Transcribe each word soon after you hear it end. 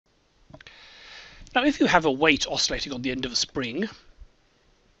Now if you have a weight oscillating on the end of a spring,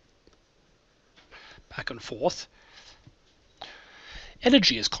 back and forth,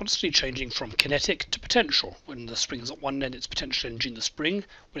 energy is constantly changing from kinetic to potential. When the spring is at one end, it's potential energy in the spring.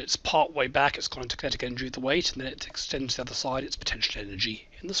 When it's part way back, it's gone into kinetic energy of the weight, and then it extends to the other side, it's potential energy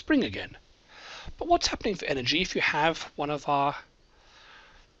in the spring again. But what's happening for energy if you have one of our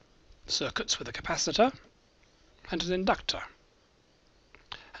circuits with a capacitor and an inductor,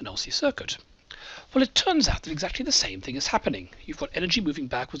 an LC circuit? Well, it turns out that exactly the same thing is happening. You've got energy moving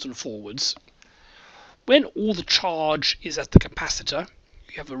backwards and forwards. When all the charge is at the capacitor,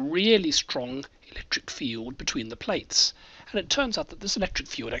 you have a really strong electric field between the plates. And it turns out that this electric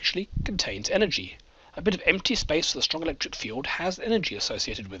field actually contains energy. A bit of empty space with a strong electric field has energy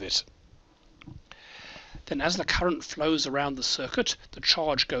associated with it. Then as the current flows around the circuit, the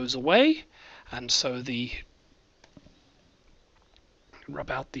charge goes away, and so the rub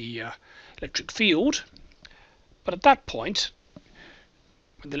out the electric field. But at that point,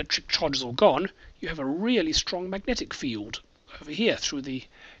 when the electric charge is all gone, you have a really strong magnetic field over here through the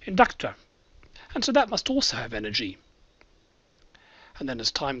inductor. And so that must also have energy. And then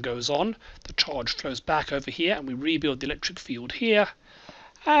as time goes on, the charge flows back over here and we rebuild the electric field here,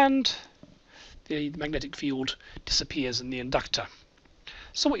 and the magnetic field disappears in the inductor.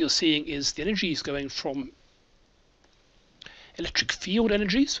 So what you're seeing is the energy is going from electric field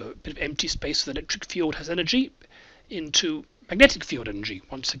energy, so a bit of empty space with electric field has energy, into magnetic field energy.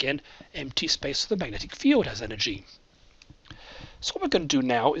 Once again, empty space with the magnetic field has energy. So what we're going to do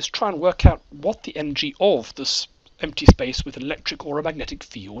now is try and work out what the energy of this empty space with an electric or a magnetic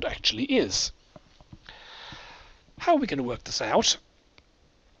field actually is. How are we going to work this out?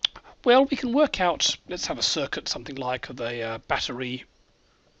 Well, we can work out, let's have a circuit, something like the battery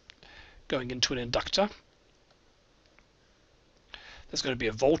going into an inductor. There's going to be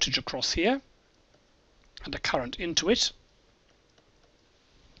a voltage across here and a current into it.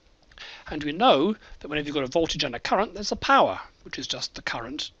 And we know that whenever you've got a voltage and a current, there's a power, which is just the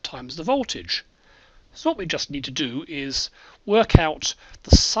current times the voltage. So what we just need to do is work out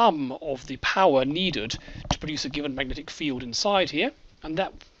the sum of the power needed to produce a given magnetic field inside here, and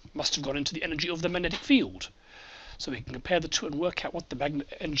that must have gone into the energy of the magnetic field. So we can compare the two and work out what the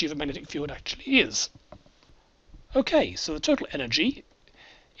energy of a magnetic field actually is. Okay, so the total energy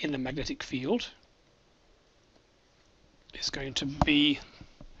in the magnetic field is going to be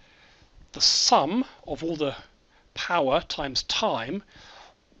the sum of all the power times time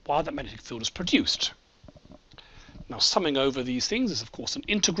while that magnetic field is produced. Now, summing over these things is of course an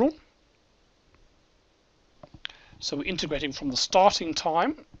integral. So we're integrating from the starting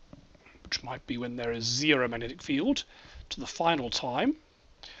time, which might be when there is zero magnetic field, to the final time,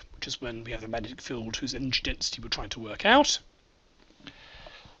 which is when we have a magnetic field whose energy density we're trying to work out.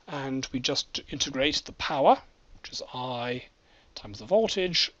 And we just integrate the power, which is I times the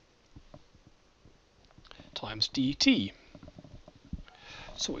voltage, times dt.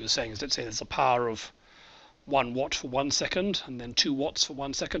 So what you're saying is, let's say there's a power of 1 watt for 1 second, and then 2 watts for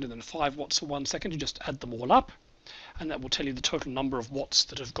 1 second, and then 5 watts for 1 second. You just add them all up, and that will tell you the total number of watts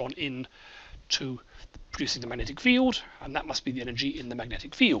that have gone in to producing the magnetic field, and that must be the energy in the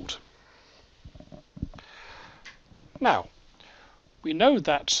magnetic field. Now, we know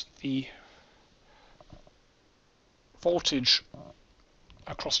that the voltage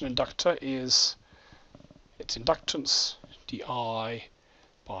across an inductor is its inductance di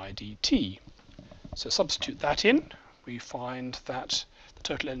by dt. So substitute that in, we find that the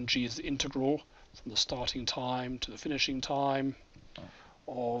total energy is the integral from the starting time to the finishing time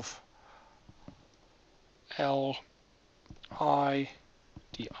of L I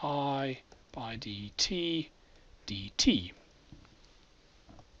di by dt dt.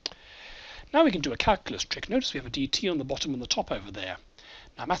 Now we can do a calculus trick. Notice we have a dt on the bottom and the top over there.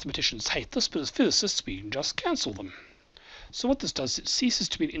 Now mathematicians hate this, but as physicists we can just cancel them. So what this does, it ceases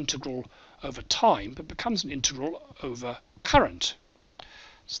to be an integral over time, but becomes an integral over current.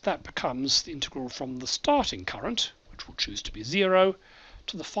 So that becomes the integral from the starting current, which we'll choose to be 0,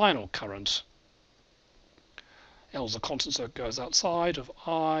 to the final current. L is a constant, so it goes outside, of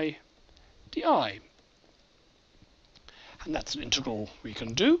I di. And that's an integral we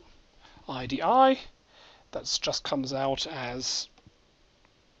can do. I di, that just comes out as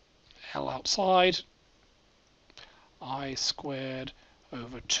L outside, I squared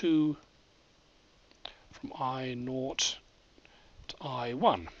over 2 from I naught to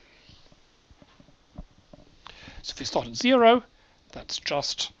I1. So if we start at 0, that's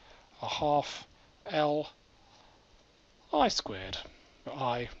just a half L I squared.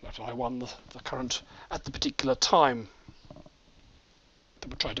 That's I1, the current at the particular time that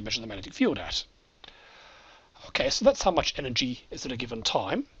we're trying to measure the magnetic field at. Okay, so that's how much energy is at a given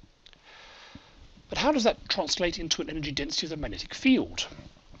time. But how does that translate into an energy density of the magnetic field?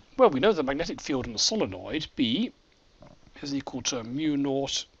 Well, we know the magnetic field in a solenoid, B, is equal to mu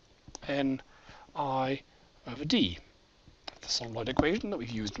naught n I over d. The solenoid equation that we've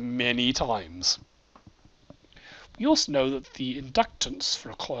used many times. We also know that the inductance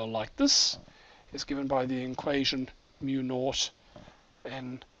for a coil like this is given by the equation mu naught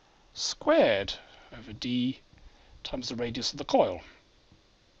n squared over d times the radius of the coil.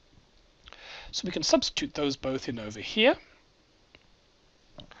 So we can substitute those both in over here.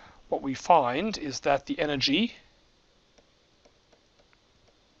 What we find is that the energy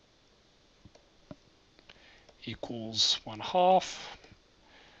equals 1/2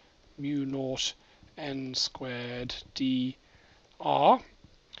 mu naught n squared dr. And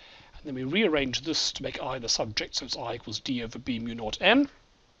then we rearrange this to make I the subject, so it's I equals d over b mu naught n.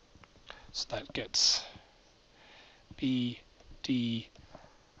 So that gets b d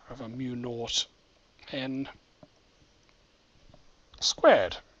over mu naught n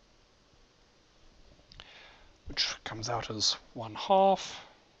squared, which comes out as 1/2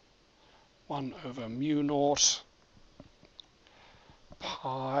 1 over mu naught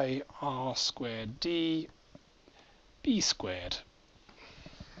pi r squared d b squared.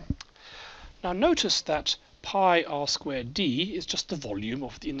 Now notice that pi r squared d is just the volume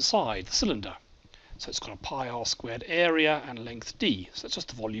of the inside, the cylinder. So it's got a pi r squared area and length d, so that's just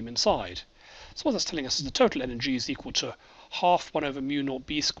the volume inside. So what that's telling us is the total energy is equal to 1/2 1 over mu naught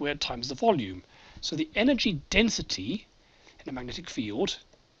b squared times the volume. So the energy density in a magnetic field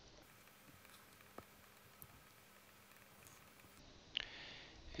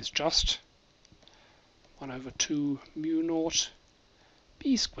is just 1 over 2 mu naught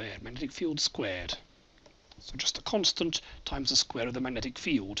b squared, magnetic field squared. So just the constant times the square of the magnetic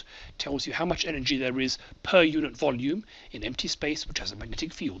field tells you how much energy there is per unit volume in empty space which has a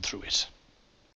magnetic field through it.